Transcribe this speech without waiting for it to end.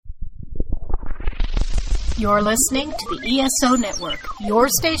You're listening to the ESO Network, your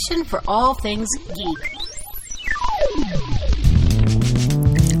station for all things geek.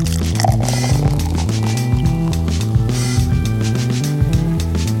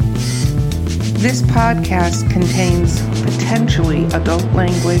 This podcast contains potentially adult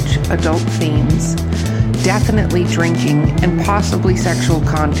language, adult themes, definitely drinking, and possibly sexual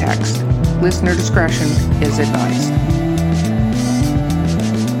context. Listener discretion is advised.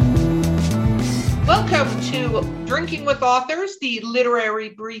 Welcome to Drinking with Authors, the Literary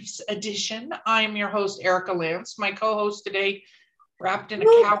Briefs edition. I'm your host, Erica Lance. My co-host today, wrapped in a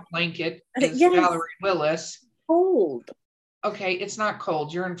cow blanket, is Valerie Willis. Cold. Okay, it's not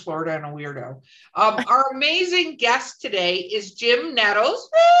cold. You're in Florida and a weirdo. Our amazing guest today is Jim Nettles.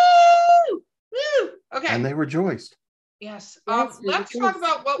 Woo! Woo! Okay. And they rejoiced. Yes. Let's talk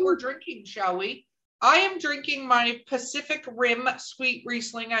about what we're drinking, shall we? I am drinking my Pacific Rim Sweet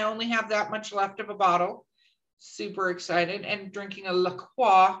Riesling. I only have that much left of a bottle. Super excited. And drinking a La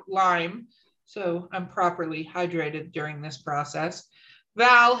Croix lime. So I'm properly hydrated during this process.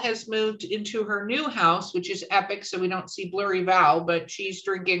 Val has moved into her new house, which is epic, so we don't see blurry Val, but she's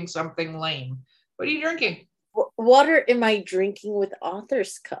drinking something lame. What are you drinking? Water am I drinking with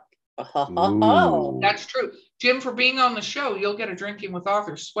Author's Cup? Oh, that's true. Jim, for being on the show, you'll get a Drinking with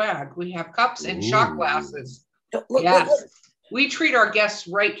Authors swag. We have cups and shot glasses. Look. We treat our guests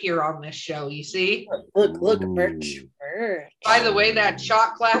right here on this show, you see? Look, merch. By the way, that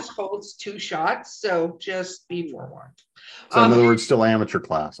shot glass holds 2 shots, so just be forewarned. So in other words, still amateur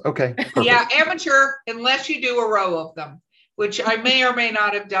class. Okay. Perfect. Yeah, amateur, unless you do a row of them, which I may or may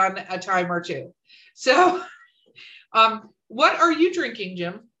not have done a time or two. So what are you drinking,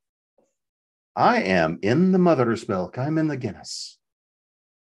 Jim? I am in the mother's milk. I'm in the Guinness.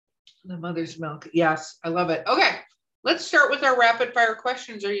 The mother's milk. Yes, I love it. Okay, let's start with our rapid fire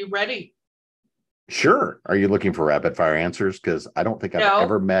questions. Are you ready? Sure. Are you looking for rapid fire answers? Because I don't think I've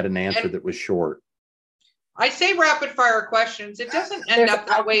ever met an answer that was short. I say rapid fire questions. It doesn't end up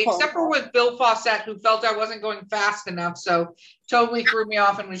that way, except for with Bill Fawcett, who felt I wasn't going fast enough, so totally threw me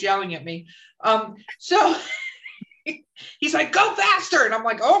off and was yelling at me. So he's like, go faster. And I'm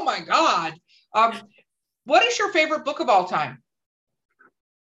like, oh my God. What is your favorite book of all time?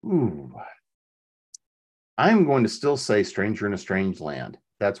 Ooh. I'm going to still say Stranger in a Strange Land.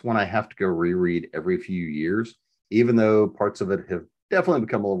 That's one I have to go reread every few years, even though parts of it have definitely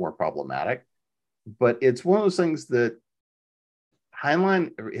become a little more problematic. But it's one of those things that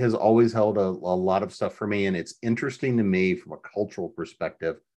Heinlein has always held a lot of stuff for me. And it's interesting to me from a cultural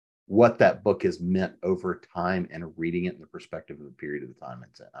perspective, what that book has meant over time and reading it in the perspective of the period of the time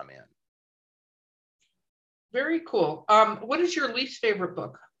I'm in. Very cool. What is your least favorite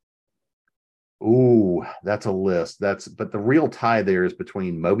book? Ooh, that's a list. But the real tie there is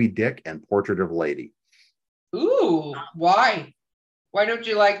between Moby Dick and Portrait of a Lady. Ooh, why? Why don't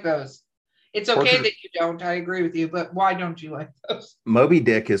you like those? It's okay that you don't. I agree with you, but why don't you like those? Moby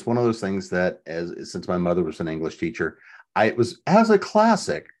Dick is one of those things that, since my mother was an English teacher, it was as a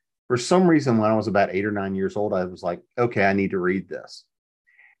classic. For some reason, when I was about 8 or 9 years old, I was like, okay, I need to read this.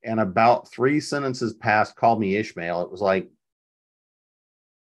 And about 3 sentences past Call Me Ishmael, it was like,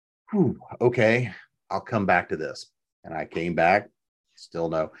 okay, I'll come back to this. And I came back, still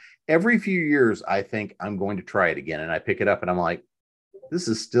no. Every few years, I think I'm going to try it again. And I pick it up and I'm like, this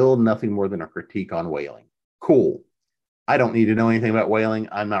is still nothing more than a critique on whaling. Cool. I don't need to know anything about whaling.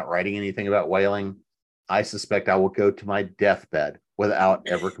 I'm not writing anything about whaling. I suspect I will go to my deathbed without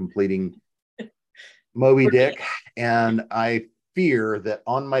ever completing Moby Dick. And I fear that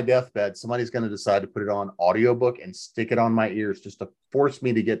on my deathbed, somebody's going to decide to put it on audiobook and stick it on my ears just to force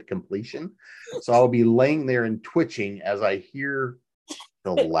me to get to completion. So I'll be laying there and twitching as I hear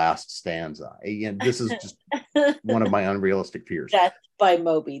the last stanza. Again, this is just one of my unrealistic fears. Death by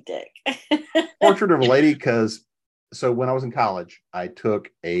Moby Dick. Portrait of a Lady, so when I was in college, I took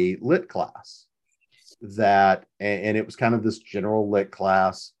a lit class and it was kind of this general lit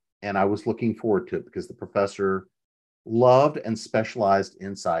class, and I was looking forward to it because the professor loved and specialized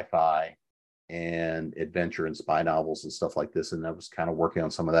in sci-fi and adventure and spy novels and stuff like this. And I was kind of working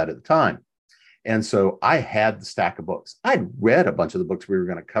on some of that at the time. And so I had the stack of books. I'd read a bunch of the books we were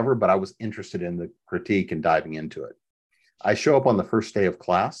going to cover, but I was interested in the critique and diving into it. I show up on the first day of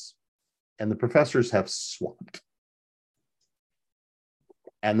class and the professors have swapped.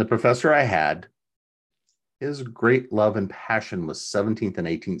 And the professor I had, his great love and passion was 17th and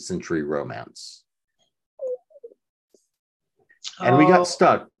 18th century romance. And we got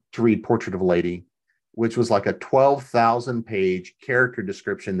stuck to read Portrait of a Lady, which was like a 12,000 page character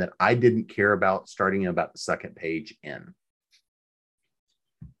description that I didn't care about starting about the second page in.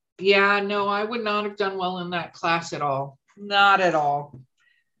 Yeah, no, I would not have done well in that class at all. Not at all.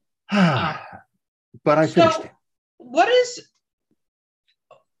 But I finished it.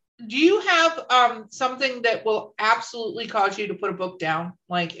 Do you have something that will absolutely cause you to put a book down,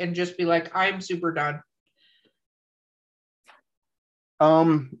 like, and just be like, I'm super done?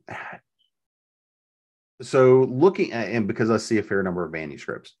 So looking at, and because I see a fair number of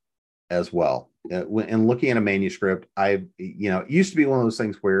manuscripts as well, and looking at a manuscript, it used to be one of those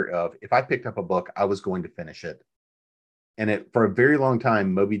things where if I picked up a book, I was going to finish it. And for a very long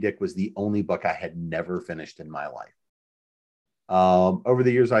time, Moby Dick was the only book I had never finished in my life. Over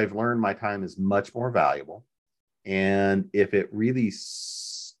the years, I've learned my time is much more valuable. And if it really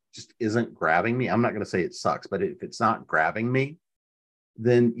just isn't grabbing me, I'm not going to say it sucks, but if it's not grabbing me,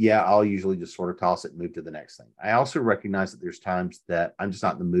 then yeah, I'll usually just sort of toss it and move to the next thing. I also recognize that there's times that I'm just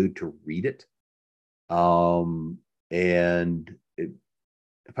not in the mood to read it. If I'm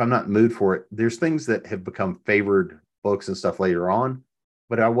not in the mood for it, there's things that have become favored books and stuff later on,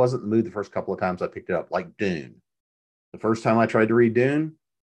 but I wasn't in the mood the first couple of times I picked it up, like Dune. The first time I tried to read Dune,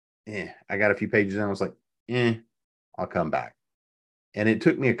 I got a few pages and I was like, I'll come back. And it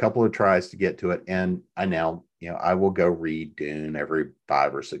took me a couple of tries to get to it. And I now, I will go read Dune every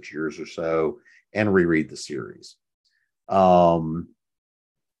 5 or 6 years or so and reread the series. But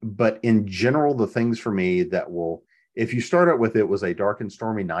in general, the things for me that will, if you start out with it was a dark and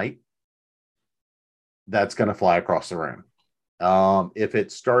stormy night, that's going to fly across the room. If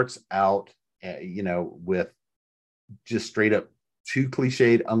it starts out, with just straight up too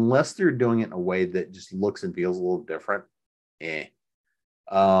cliched, unless they're doing it in a way that just looks and feels a little different, if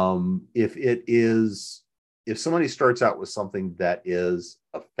somebody starts out with something that is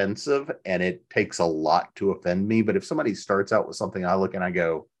offensive, and it takes a lot to offend me, but if somebody starts out with something I look and I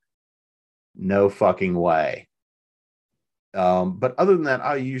go, no fucking way. But other than that,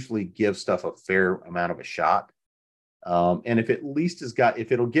 I usually give stuff a fair amount of a shot. And if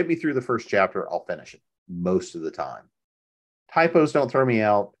it'll get me through the first chapter, I'll finish it most of the time. Typos don't throw me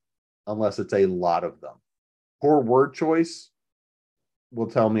out unless it's a lot of them. Poor word choice will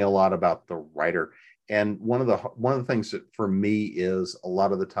tell me a lot about the writer. And one of the things that for me is a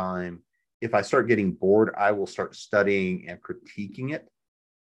lot of the time, if I start getting bored, I will start studying and critiquing it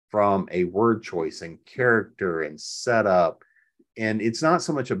from a word choice and character and setup. And it's not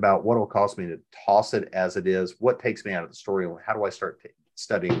so much about what it'll cost me to toss it as it is what takes me out of the story and how do I start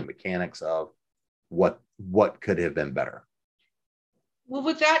studying the mechanics of what could have been better. Well,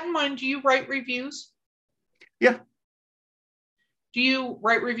 with that in mind, do you write reviews? Yeah. Do you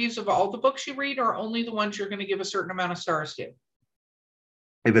write reviews of all the books you read, or only the ones you're going to give a certain amount of stars to?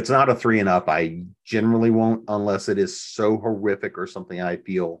 If it's not a 3 and up, I generally won't, unless it is so horrific or something I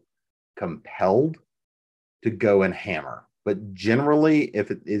feel compelled to go and hammer. But generally,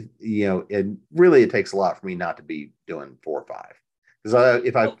 if it is, it takes a lot for me not to be doing 4 or 5. Because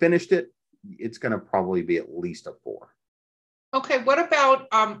if I finished it, it's going to probably be at least a 4. Okay, what about,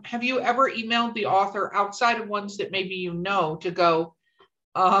 have you ever emailed the author outside of ones that maybe to go,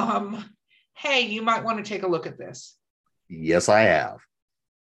 hey, you might want to take a look at this? Yes, I have.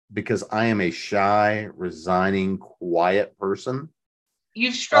 Because I am a shy, resigning, quiet person.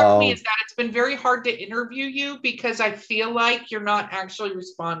 You've struck me as that. It's been very hard to interview you because I feel like you're not actually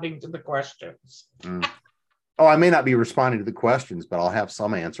responding to the questions. I may not be responding to the questions, but I'll have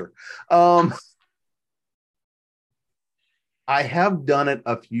some answer. I have done it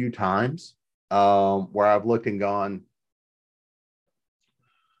a few times where I've looked and gone,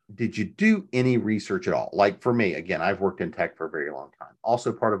 did you do any research at all? Like for me, again, I've worked in tech for a very long time.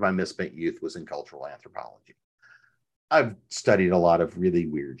 Also, part of my misspent youth was in cultural anthropology. I've studied a lot of really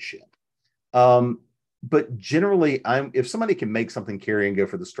weird shit. But generally, if somebody can make something carry and go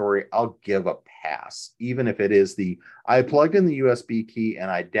for the story, I'll give a pass. Even if it is I plugged in the USB key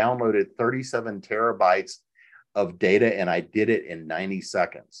and I downloaded 37 terabytes of data and I did it in 90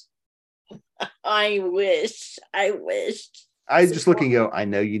 seconds. I wish. I just look and go, I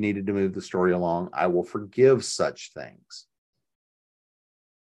know you needed to move the story along. I will forgive such things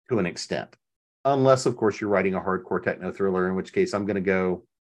to an extent. Unless, of course, you're writing a hardcore techno thriller, in which case I'm going to go,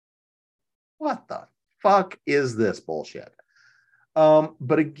 what the fuck is this bullshit?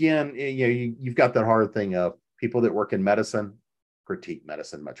 But again, you've got that hard thing of people that work in medicine critique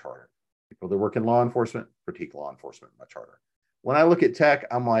medicine much harder. People that work in law enforcement critique law enforcement much harder. When I look at tech,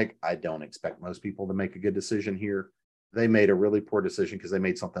 I'm like, I don't expect most people to make a good decision here. They made a really poor decision because they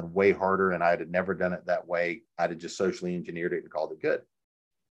made something way harder, and I'd have never done it that way. I'd have just socially engineered it and called it good.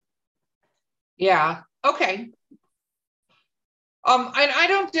 Yeah. Okay. I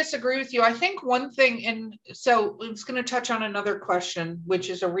don't disagree with you. I think one thing, and so it's going to touch on another question, which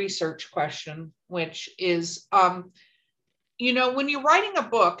is a research question, which is, when you're writing a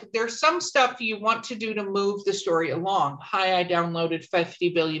book, there's some stuff you want to do to move the story along. Hi, I downloaded 50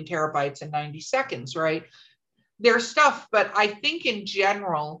 billion terabytes in 90 seconds, right? There's stuff, but I think in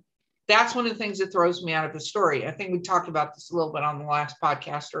general, that's one of the things that throws me out of the story. I think we talked about this a little bit on the last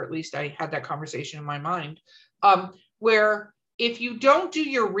podcast, or at least I had that conversation in my mind, where if you don't do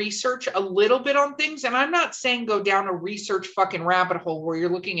your research a little bit on things, and I'm not saying go down a research fucking rabbit hole where you're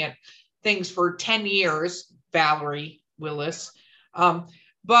looking at things for 10 years, Valerie Willis.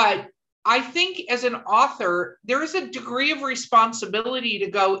 But I think as an author, there is a degree of responsibility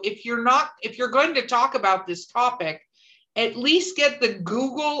to go, if you're going to talk about this topic, at least get the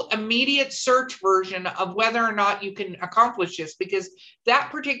Google immediate search version of whether or not you can accomplish this. Because that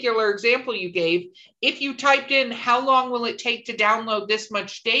particular example you gave, if you typed in, how long will it take to download this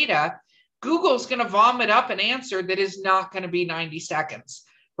much data? Google's going to vomit up an answer that is not going to be 90 seconds,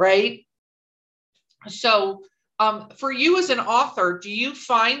 right? So for you as an author, do you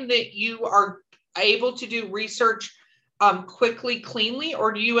find that you are able to do research quickly, cleanly,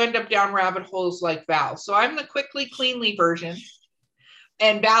 or do you end up down rabbit holes like Val? So I'm the quickly, cleanly version,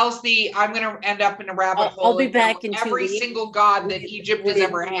 and Val's I'm going to end up in a rabbit hole. I'll be back in every single god that Egypt has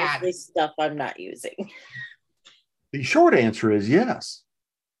ever had. This stuff I'm not using. The short answer is yes.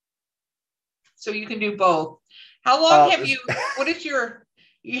 So you can do both. How long have you? What is your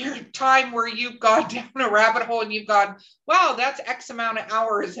time where you've gone down a rabbit hole and you've gone, wow, that's X amount of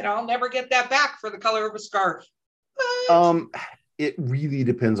hours, and I'll never get that back for the color of a scarf? It really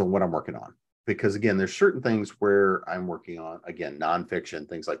depends on what I'm working on, because again, there's certain things where I'm working on, again, nonfiction,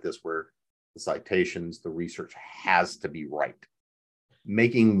 things like this, where the citations, the research has to be right.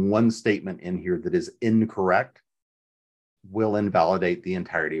 Making one statement in here that is incorrect will invalidate the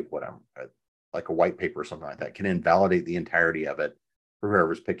entirety of what I'm, like a white paper or something like that, can invalidate the entirety of it for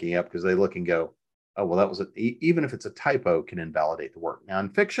whoever's picking up, because they look and go, oh, well, that was even if it's a typo, can invalidate the work.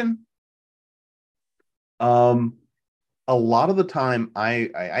 Nonfiction, a lot of the time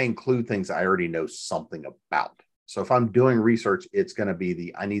I include things I already know something about. So if I'm doing research, it's going to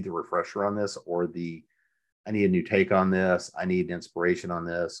be I need the refresher on this, or I need a new take on this. I need inspiration on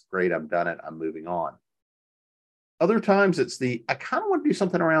this. Great, I've done it. I'm moving on. Other times it's I kind of want to do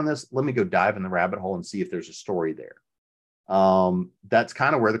something around this. Let me go dive in the rabbit hole and see if there's a story there. That's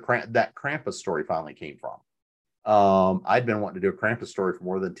kind of where that Krampus story finally came from. I'd been wanting to do a Krampus story for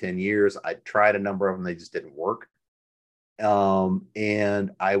more than 10 years. I tried a number of them. They just didn't work.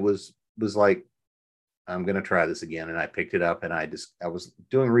 And I was like, I'm going to try this again. And I picked it up, and I was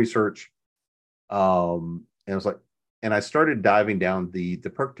doing research. And I was like, and I started diving down the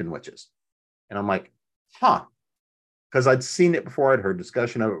Perkton witches, and I'm like, because I'd seen it before. I'd heard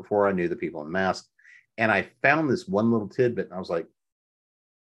discussion of it before. I knew the people in masks, and I found this one little tidbit, and I was like,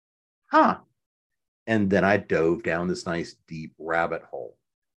 and then I dove down this nice deep rabbit hole.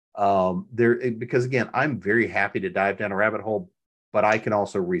 Because again, I'm very happy to dive down a rabbit hole, but I can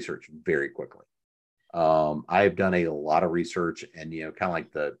also research very quickly. I've done a lot of research, and kind of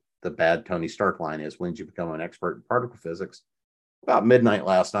like the bad Tony Stark line is, when did you become an expert in particle physics? About midnight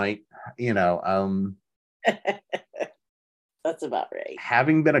last night. That's about right.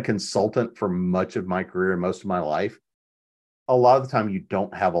 Having been a consultant for much of my career and most of my life, a lot of the time you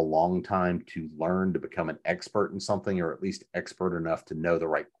don't have a long time to learn to become an expert in something, or at least expert enough to know the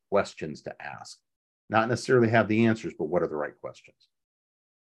right questions to ask. Not necessarily have the answers, but what are the right questions?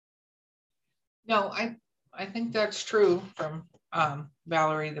 No, I think that's true from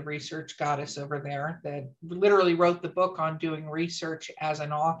Valerie, the research goddess over there, that literally wrote the book on doing research as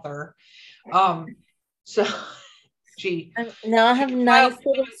an author. So now I have nice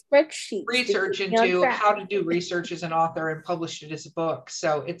little spreadsheets. Research into how to do research as an author, and published it as a book.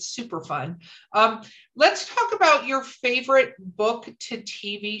 So it's super fun. Let's talk about your favorite book to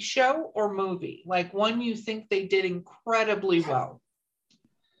TV show or movie, like one you think they did incredibly well.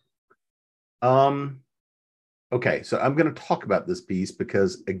 Okay, so I'm going to talk about this piece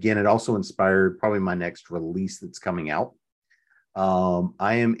because, again, it also inspired probably my next release that's coming out.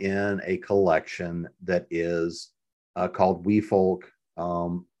 I am in a collection that is called We Folk,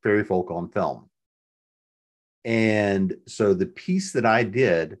 Fairy Folk on Film. And so the piece that I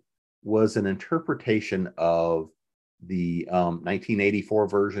did was an interpretation of the 1984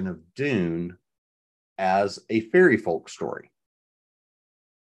 version of Dune as a fairy folk story.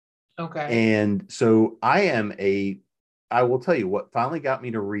 Okay. And so I will tell you what finally got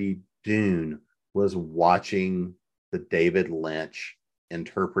me to read Dune was watching the David Lynch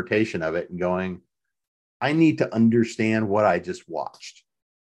interpretation of it and going, I need to understand what I just watched.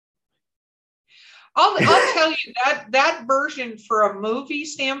 I'll tell you that version for a movie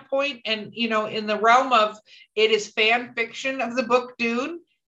standpoint, and in the realm of it is fan fiction of the book Dune,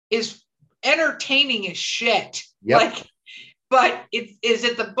 is entertaining as shit. Yep. But is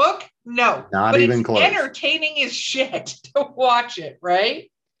it the book? No, not but even it's close. Entertaining as shit to watch it,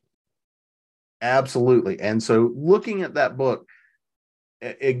 right? Absolutely. And so, looking at that book,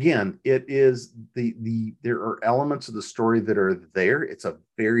 again, it is there are elements of the story that are there. It's a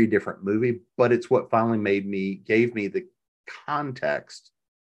very different movie, but it's what finally gave me the context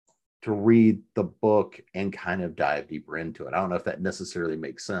to read the book and kind of dive deeper into it. I don't know if that necessarily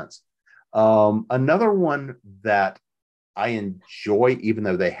makes sense. Another one that I enjoy, even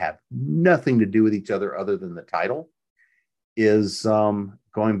though they have nothing to do with each other than the title, is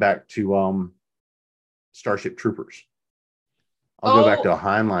going back to Starship Troopers. I'll go back to a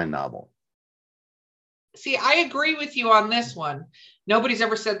Heinlein novel. See, I agree with you on this one. Nobody's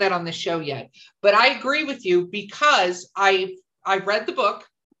ever said that on the show yet, but I agree with you because I read the book,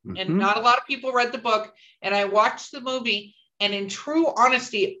 and not a lot of people read the book, and I watched the movie. And in true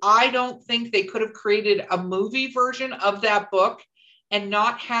honesty, I don't think they could have created a movie version of that book and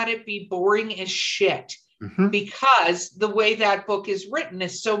not had it be boring as shit. Because the way that book is written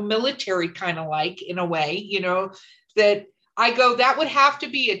is so military kind of like, in a way, that I go, that would have to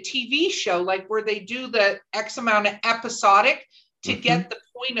be a TV show, like where they do the X amount of episodic to get the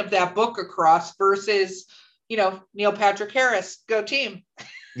point of that book across versus, Neil Patrick Harris, go team.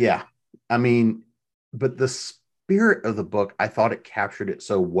 Yeah. I mean, but the spirit of the book, I thought it captured it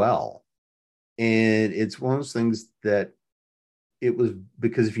so well. And it's one of those things that it was,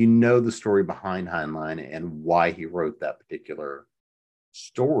 because if you know the story behind Heinlein and why he wrote that particular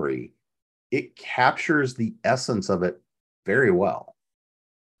story, it captures the essence of it very well.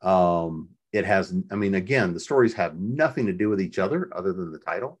 It has, I mean, again, the stories have nothing to do with each other than the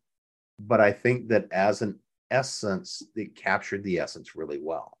title, but I think that as an essence, it captured the essence really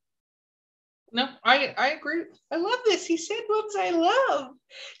well. No, I agree. I love this. He said ones I love.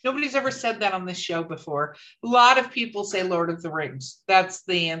 Nobody's ever said that on this show before. A lot of people say Lord of the Rings. That's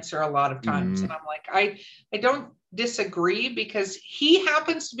the answer a lot of times. And I'm like, I don't disagree, because he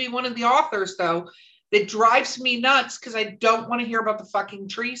happens to be one of the authors, though, that drives me nuts because I don't want to hear about the fucking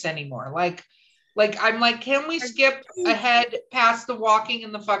trees anymore. Like I'm like, can we skip ahead past the walking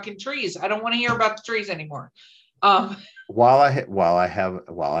in the fucking trees? I don't want to hear about the trees anymore. While I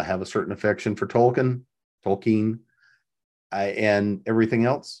have a certain affection for Tolkien, and everything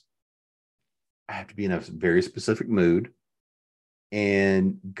else, I have to be in a very specific mood.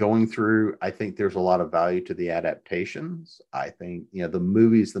 And going through, I think there's a lot of value to the adaptations. I think the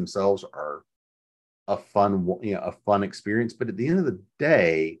movies themselves are a fun experience. But at the end of the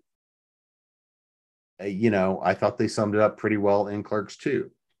day, I thought they summed it up pretty well in Clerks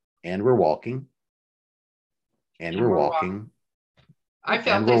 2. And we're walking. And we're walking. I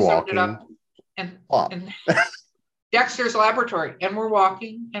felt they summed it up. And Dexter's Laboratory. And we're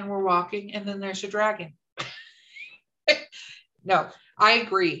walking, and then there's a dragon. No, I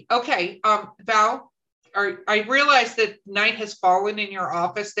agree. Okay, Val, I realize that night has fallen in your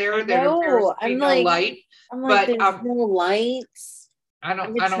office there. There appears to be no light. I'm like, there's no lights. I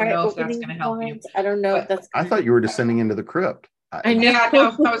don't know if that's going to help you. I don't know if that's. I thought you were descending into the crypt. I know. Yeah,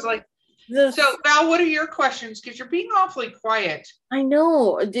 no, I was like. So Val, what are your questions? Because you're being awfully quiet. I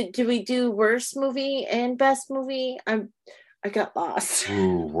know. Do we do worst movie and best movie? I got lost.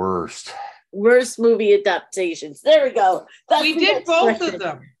 Ooh, worst movie adaptations. There we go. We did both of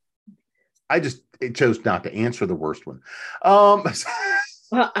them. I chose not to answer the worst one. I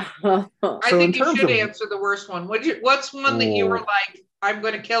think you should answer the worst one. What's one that you were like, I'm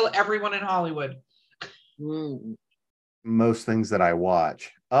going to kill everyone in Hollywood? Most things that I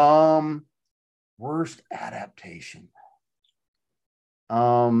watch. Worst adaptation.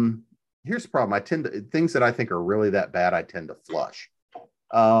 Here's the problem. Things that I think are really that bad, I tend to flush.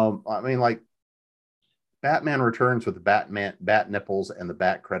 I mean, like Batman Returns with the bat nipples and the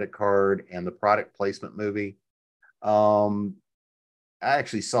bat credit card and the product placement movie. I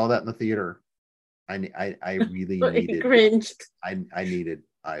actually saw that in the theater. I really needed cringed. I needed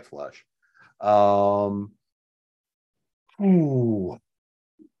eye flush. Ooh.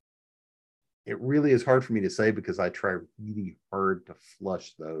 It really is hard for me to say because I try really hard to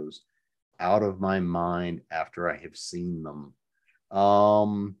flush those out of my mind after I have seen them.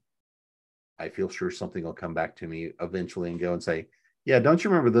 I feel sure something will come back to me eventually and go and say, yeah, don't you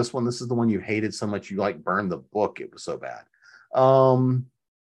remember this one? This is the one you hated so much you like burned the book. It was so bad.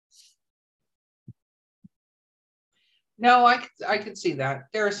 No, I could see that.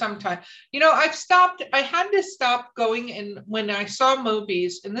 There are some times, I had to stop going, and when I saw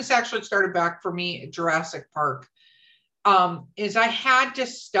movies, and this actually started back for me at Jurassic Park, is I had to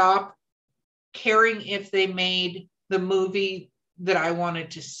stop caring if they made the movie that I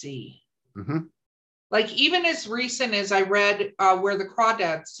wanted to see. Mm-hmm. Like, even as recent as I read Where the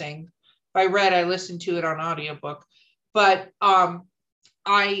Crawdads Sing. I listened to it on audiobook, but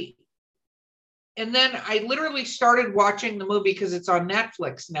and then I literally started watching the movie because it's on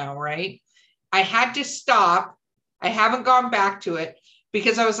Netflix now, right? I had to stop. I haven't gone back to it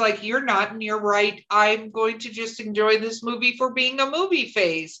because I was like, you're not, and you're right. I'm going to just enjoy this movie for being a movie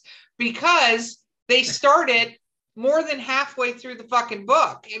phase, because they started more than halfway through the fucking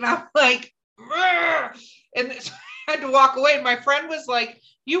book. And I'm like, "Rrr!" And so I had to walk away. And my friend was like,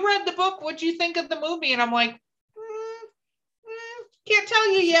 you read the book. What'd you think of the movie? And I'm like, can't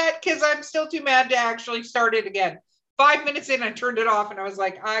tell you yet because I'm still too mad to actually start it again. 5 minutes in, I turned it off and I was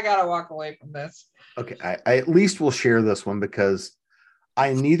like, I gotta walk away from this. Okay, I at least will share this one because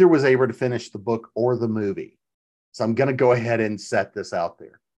I neither was able to finish the book or the movie. So I'm going to go ahead and set this out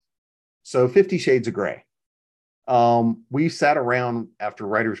there. So 50 Shades of Grey. We sat around after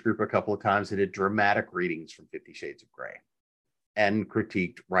writers group a couple of times and did dramatic readings from 50 Shades of Grey and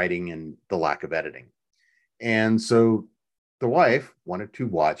critiqued writing and the lack of editing. And so the wife wanted to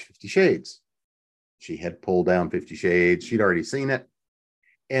watch 50 Shades. She had pulled down 50 Shades. She'd already seen it.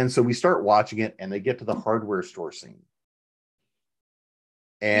 And so we start watching it, and they get to the hardware store scene.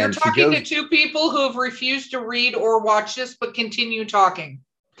 And you're talking to two people who have refused to read or watch this, but continue talking.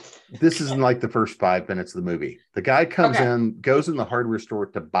 This is in like the first 5 minutes of the movie. The guy comes in, goes in the hardware store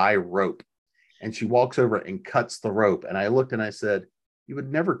to buy rope, and she walks over and cuts the rope. And I looked and I said, you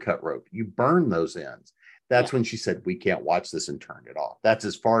would never cut rope. You burn those ends. That's when she said, we can't watch this, and turned it off. That's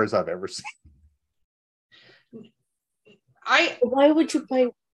as far as I've ever seen. Why would you play?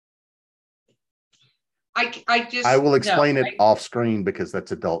 I will explain it off screen because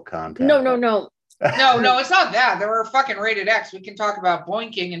that's adult content. No. No, it's not that. There were fucking rated X. We can talk about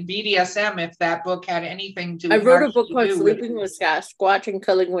boinking and BDSM if that book had anything to. I wrote a book called Sleeping with Sasquatch and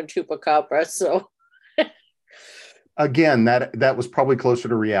Killing with Chupacabra. So again, that was probably closer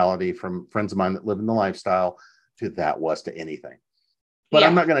to reality from friends of mine that live in the lifestyle to that was to anything. But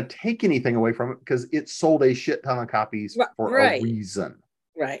I'm not going to take anything away from it because it sold a shit ton of copies for a reason.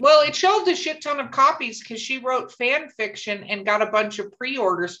 Right. Well, it sold a shit ton of copies because she wrote fan fiction and got a bunch of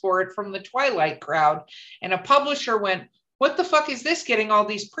pre-orders for it from the Twilight crowd. And a publisher went, what the fuck is this, getting all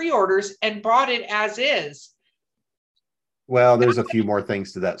these pre-orders, and bought it as is. Well, there's a few more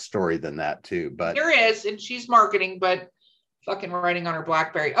things to that story than that too. But there is, and she's marketing, but fucking writing on her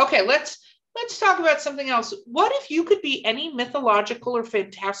BlackBerry. Okay, let's talk about something else. What if you could be any mythological or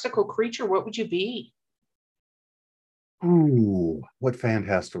fantastical creature? What would you be? Ooh, what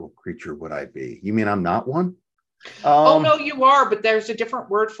fantastical creature would I be? You mean I'm not one? Oh, no, you are, but there's a different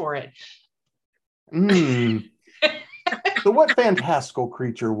word for it. So what fantastical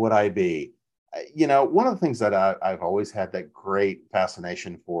creature would I be? You know, one of the things that I've always had that great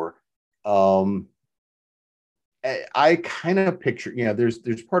fascination for, I kind of picture,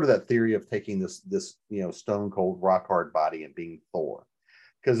 there's part of that theory of taking this stone cold rock hard body and being Thor,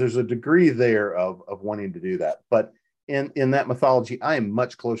 because there's a degree there of wanting to do that. But in that mythology, I am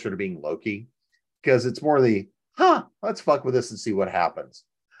much closer to being Loki, because it's more let's fuck with this and see what happens.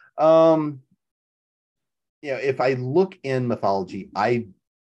 If I look in mythology, I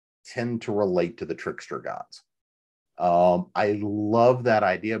tend to relate to the trickster gods. I love that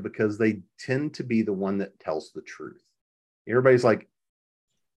idea because they tend to be the one that tells the truth. Everybody's like,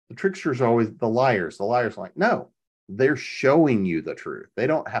 the tricksters are always the liars. The liars are like, no, they're showing you the truth. They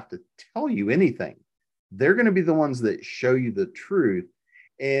don't have to tell you anything. They're going to be the ones that show you the truth.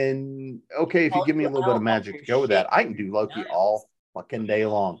 And okay, if you give me a little bit of magic to go with that, I can do Loki all fucking day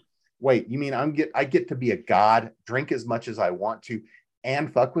long. Wait, you mean I get to be a god, drink as much as I want to,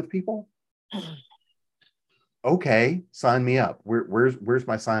 and fuck with people? Okay, sign me up. Where's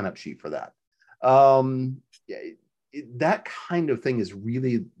my sign up sheet for that? That kind of thing is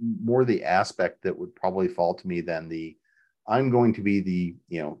really more the aspect that would probably fall to me than I'm going to be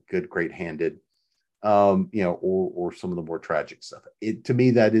the good, great handed, or some of the more tragic stuff. To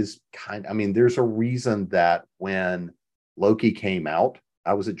me, that is there's a reason that when Loki came out,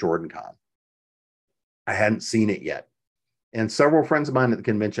 I was at Jordan Con. I hadn't seen it yet. And several friends of mine at the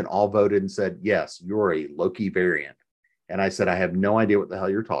convention all voted and said, yes, you're a Loki variant. And I said, I have no idea what the hell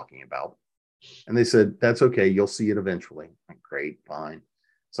you're talking about. And they said, that's okay. You'll see it eventually. I'm like, great, fine.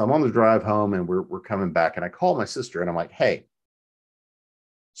 So I'm on the drive home and we're coming back. And I call my sister and I'm like, hey,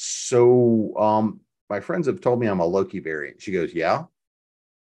 so my friends have told me I'm a Loki variant. She goes, yeah.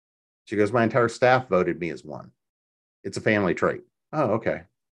 She goes, my entire staff voted me as one. It's a family trait. Oh, okay.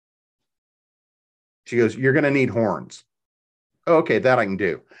 She goes, you're going to need horns. Oh, okay, that I can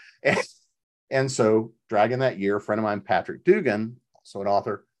do. And so, Dragon that year, a friend of mine, Patrick Dugan, also an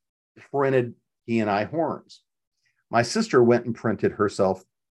author, printed he and I horns. My sister went and printed herself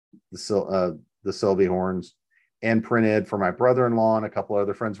the Sylvie horns and printed for my brother-in-law and a couple of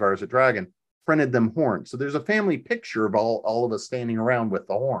other friends of ours at Dragon, printed them horns. So there's a family picture of all of us standing around with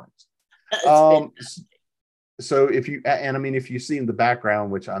the horns. So if you see in the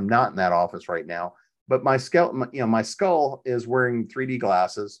background, which I'm not in that office right now, but my skull is wearing 3D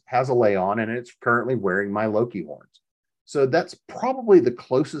glasses, has a lay on, and it's currently wearing my Loki horns. So that's probably the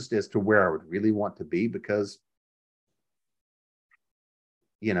closest as to where I would really want to be, because,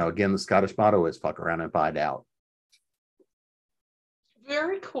 again, the Scottish motto is fuck around and find out.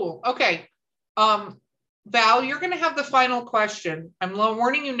 Very cool. Okay. Val, you're going to have the final question. I'm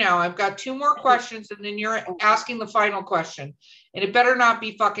warning you now. I've got 2 more questions, and then you're asking the final question. And it better not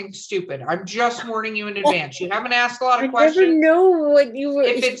be fucking stupid. I'm just warning you in advance. You haven't asked a lot of questions. I never know what you were.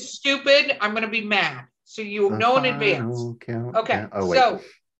 If it's stupid, I'm going to be mad. So you'll know in advance. Okay. So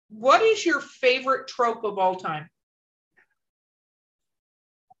what is your favorite trope of all time?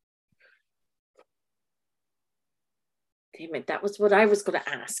 Damn it. That was what I was going to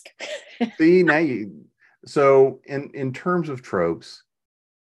ask. See, now so in terms of tropes,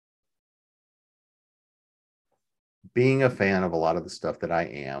 being a fan of a lot of the stuff that I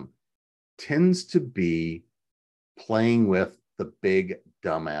am tends to be playing with the big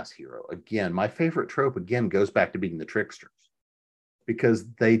dumbass hero. Again, my favorite trope goes back to being the tricksters,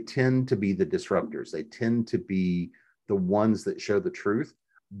 because they tend to be the disruptors. They tend to be the ones that show the truth,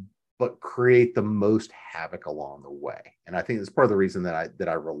 but create the most havoc along the way. And I think that's part of the reason that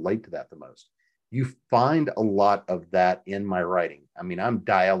I relate to that the most. You find a lot of that in my writing. I mean, I'm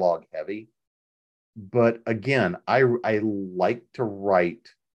dialogue heavy, but again, I like to write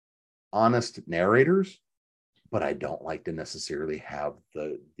honest narrators, but I don't like to necessarily have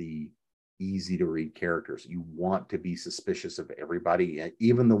the easy to read characters. You want to be suspicious of everybody,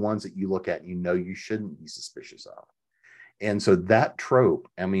 even the ones that you look at and you shouldn't be suspicious of. And so that trope,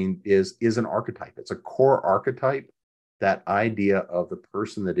 is an archetype. It's a core archetype, that idea of the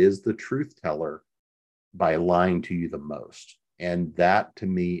person that is the truth teller by lying to you the most. And that, to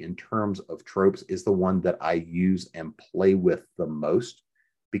me, in terms of tropes, is the one that I use and play with the most,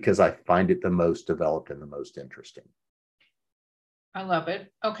 because I find it the most developed and the most interesting. I love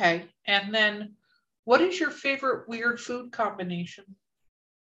it. Okay. And then what is your favorite weird food combination?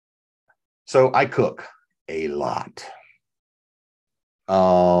 So I cook a lot.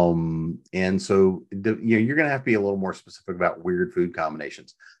 And so you're going to have to be a little more specific about weird food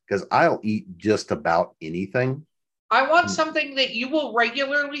combinations, because I'll eat just about anything. I want something that you will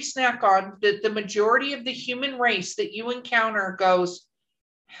regularly snack on, that the majority of the human race that you encounter goes,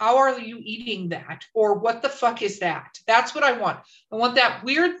 how are you eating that? Or what the fuck is that? That's what I want. I want that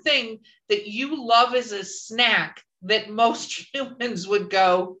weird thing that you love as a snack that most humans would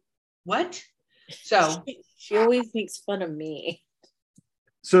go, what? So she always makes fun of me.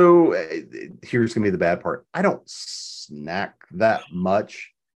 So here's going to be the bad part. I don't snack that much.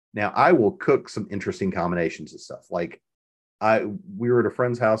 Now, I will cook some interesting combinations of stuff. Like we were at a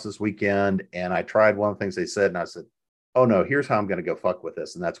friend's house this weekend, and I tried one of the things they said, and I said, oh no, here's how I'm going to go fuck with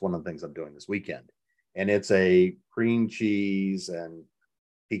this. And that's one of the things I'm doing this weekend. And it's a cream cheese and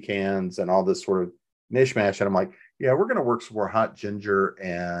pecans and all this sort of mishmash. And I'm like, yeah, we're going to work some more hot ginger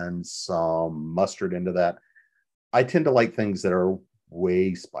and some mustard into that. I tend to like things that are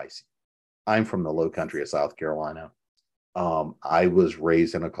way spicy. I'm from the low country of South Carolina. I was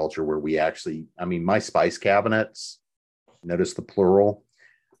raised in a culture where we actually, my spice cabinets, notice the plural.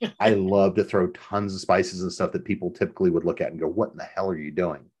 I love to throw tons of spices and stuff that people typically would look at and go, what in the hell are you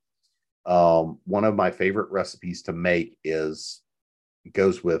doing? One of my favorite recipes to make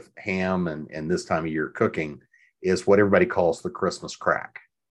goes with ham and this time of year cooking, is what everybody calls the Christmas crack.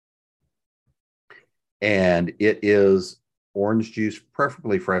 And it is orange juice,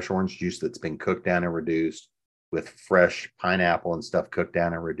 preferably fresh orange juice that's been cooked down and reduced, with fresh pineapple and stuff cooked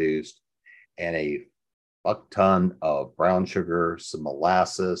down and reduced, and a fuck ton of brown sugar, some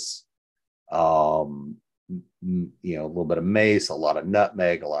molasses, a little bit of mace, a lot of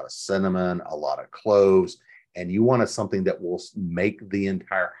nutmeg, a lot of cinnamon, a lot of cloves. And you want something that will make the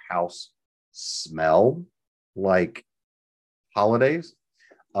entire house smell like holidays.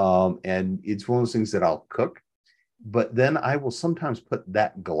 And it's one of those things that I'll cook. But then I will sometimes put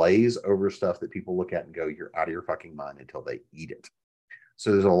that glaze over stuff that people look at and go, you're out of your fucking mind, until they eat it.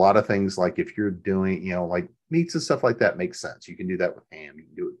 So there's a lot of things like if you're doing, like meats and stuff like that makes sense. You can do that with ham. You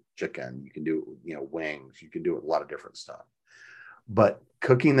can do it with chicken. You can do it with, wings. You can do it with a lot of different stuff. But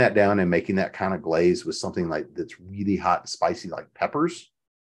cooking that down and making that kind of glaze with something like that's really hot and spicy, like peppers,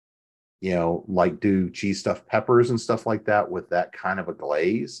 like do cheese stuffed peppers and stuff like that with that kind of a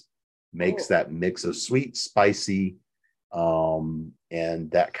glaze makes that mix of sweet, spicy,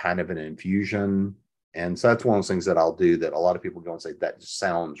 and that kind of an infusion. And so that's one of those things that I'll do that a lot of people go and say, that just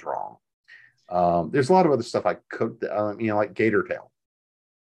sounds wrong. There's a lot of other stuff I cooked, like gator tail.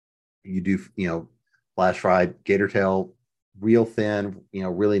 You do, flash fried gator tail, real thin,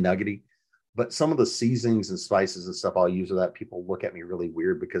 really nuggety. But some of the seasonings and spices and stuff I'll use with that, people look at me really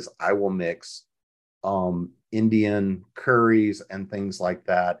weird because I will mix Indian curries and things like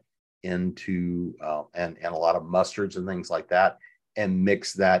that into and a lot of mustards and things like that, and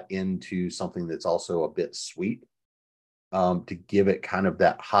mix that into something that's also a bit sweet, to give it kind of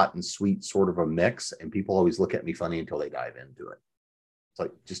that hot and sweet sort of a mix. And people always look at me funny until they dive into it. It's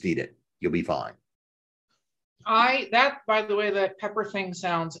like, just eat it. You'll be fine. By the way, that pepper thing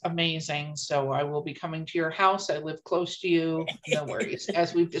sounds amazing. So I will be coming to your house. I live close to you. No worries.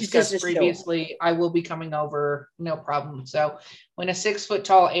 As we've discussed previously, I will be coming over. No problem. So when a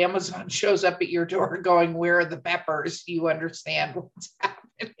 6-foot-tall Amazon shows up at your door going, "Where are the peppers?" you understand what's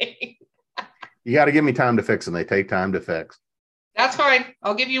happening. You got to give me time to fix them. They take time to fix. That's fine.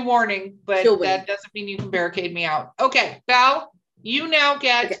 I'll give you warning, but that doesn't mean you can barricade me out. Okay, Val, you now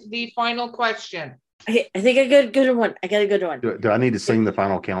get the final question. I think I got a good one. I got a good one. Do I need to sing the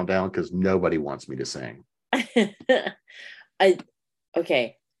final countdown? Because nobody wants me to sing.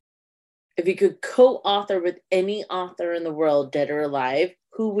 Okay. If you could co-author with any author in the world, dead or alive,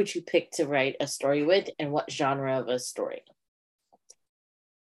 who would you pick to write a story with, and what genre of a story?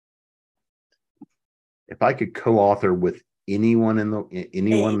 If I could co-author with anyone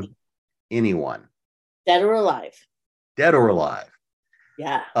anyone, dead or alive. Dead or alive.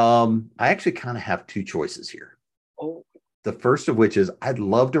 Yeah. I actually kind of have two choices here. Oh. The first of which is I'd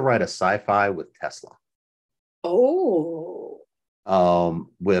love to write a sci-fi with Tesla. Oh.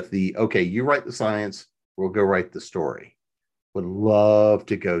 With you write the science, we'll go write the story. Would love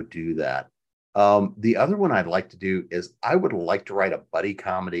to go do that. The other one I'd like to do is I would like to write a buddy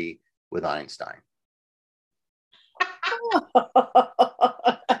comedy with Einstein.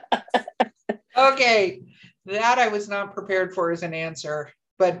 Okay. That I was not prepared for as an answer,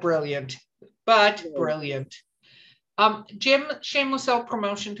 but brilliant. Jim, shameless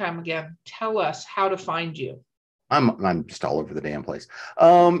self-promotion time again. Tell us how to find you. I'm just all over the damn place.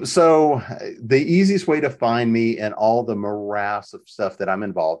 So the easiest way to find me and all the morass of stuff that I'm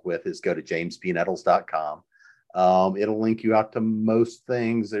involved with is go to jamespnettles.com. It'll link you out to most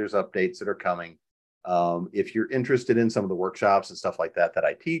things. There's updates that are coming. If you're interested in some of the workshops and stuff like that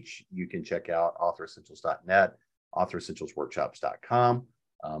I teach, you can check out authoressentials.net, authoressentialsworkshops.com.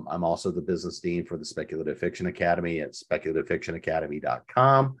 I'm also the business dean for the Speculative Fiction Academy at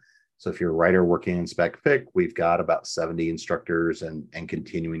speculativefictionacademy.com. So if you're a writer working in spec fic, we've got about 70 instructors and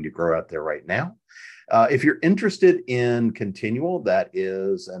continuing to grow out there right now. If you're interested in Continual, that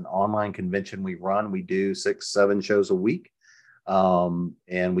is an online convention we run. We do 6-7 shows a week.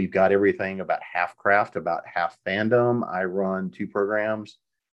 And we've got everything about half craft, about half fandom. I run 2 programs,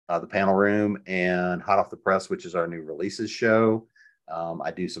 the Panel Room and Hot Off the Press, which is our new releases show.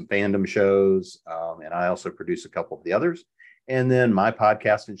 I do some fandom shows, and I also produce a couple of the others. And then my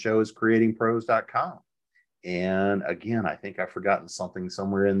podcast and show is creatingpros.com. And again, I think I've forgotten something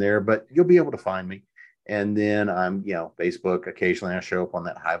somewhere in there, but you'll be able to find me. And then I'm, Facebook. Occasionally I show up on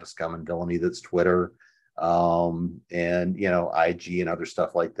that hive of scum and villainy that's Twitter. And IG and other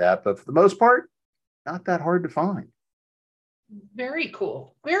stuff like that, but for the most part, not that hard to find. Very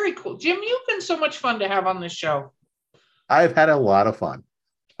cool. Jim, you've been so much fun to have on this show. I've had a lot of fun.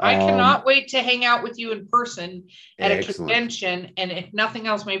 I cannot wait to hang out with you in person at a convention, and if nothing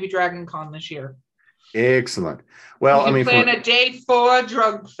else, maybe Dragon Con this year. Excellent. Well, we can plan a day for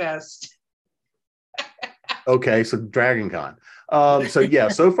Drug Fest. Okay, so Dragon Con.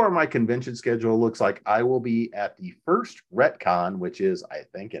 So far my convention schedule looks like I will be at the first RetCon, which is, I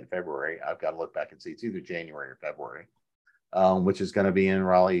think, in February. I've got to look back and see. It's either January or February, which is going to be in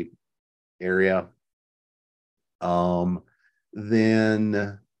Raleigh area.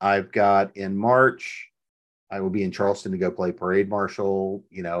 Then I've got in March, I will be in Charleston to go play Parade Marshal,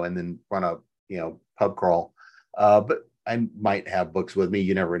 and then run a, pub crawl. But I might have books with me.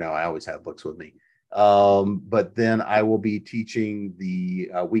 You never know. I always have books with me. But then I will be teaching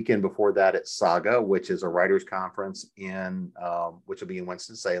the weekend before that at Saga, which is a writers conference which will be in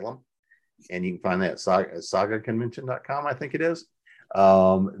Winston-Salem. And you can find that at sagaconvention.com, I think it is.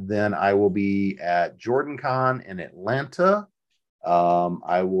 Then I will be at JordanCon in Atlanta.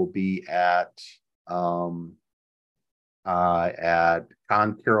 I will be at Con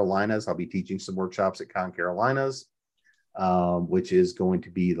Carolinas. I'll be teaching some workshops at Con Carolinas, which is going to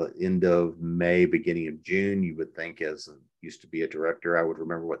be the end of May, beginning of June. You would think, as used to be a director, I would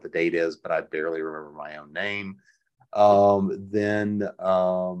remember what the date is, but I barely remember my own name. Then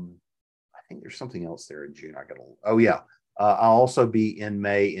I think there's something else there in June. I'll also be in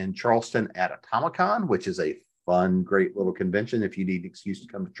May in Charleston at Atomicon, which is a fun, great little convention if you need an excuse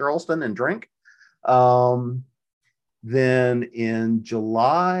to come to Charleston and drink. Then in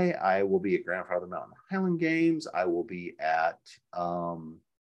July, I will be at Grandfather Mountain Highland Games. I will be at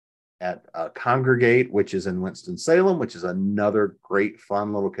Congregate, which is in Winston-Salem, which is another great,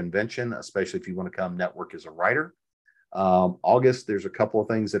 fun little convention, especially if you want to come network as a writer. August, there's a couple of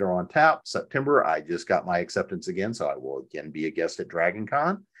things that are on tap. September, I just got my acceptance again, so I will again be a guest at Dragon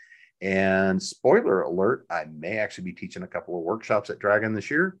Con. And spoiler alert, I may actually be teaching a couple of workshops at Dragon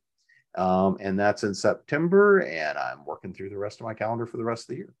this year. And that's in September, and I'm working through the rest of my calendar for the rest of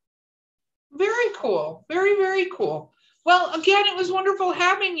the year. Very cool. Very, very cool. Well, again, it was wonderful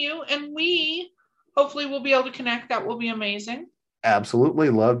having you, and we hopefully will be able to connect. That will be amazing. Absolutely.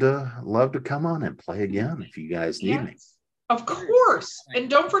 Love to come on and play again if you guys need me. Of course. And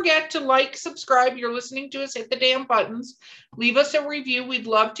don't forget to like, subscribe. You're listening to us, hit the damn buttons. Leave us a review. We'd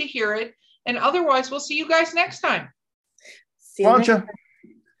love to hear it. And otherwise, we'll see you guys next time. See you next time.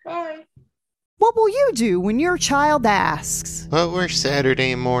 Bye. What will you do when your child asks? What were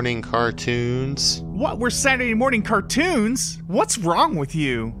Saturday morning cartoons? What were Saturday morning cartoons? What's wrong with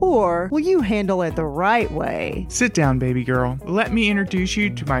you? Or will you handle it the right way? Sit down, baby girl. Let me introduce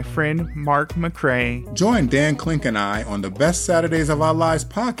you to my friend Mark McCrae. Join Dan Klink and I on the Best Saturdays of Our Lives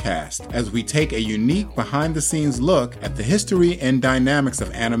podcast as we take a unique behind-the-scenes look at the history and dynamics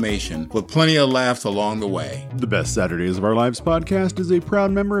of animation with plenty of laughs along the way. The Best Saturdays of Our Lives podcast is a proud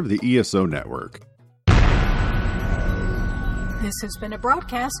member of the ESO Network. This has been a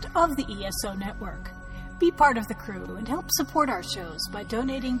broadcast of the ESO Network. Be part of the crew and help support our shows by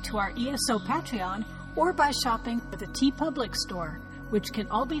donating to our ESO Patreon or by shopping at the TeePublic store, which can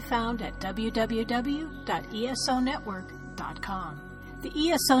all be found at www.esonetwork.com.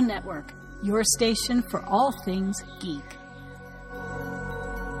 The ESO Network, your station for all things geek.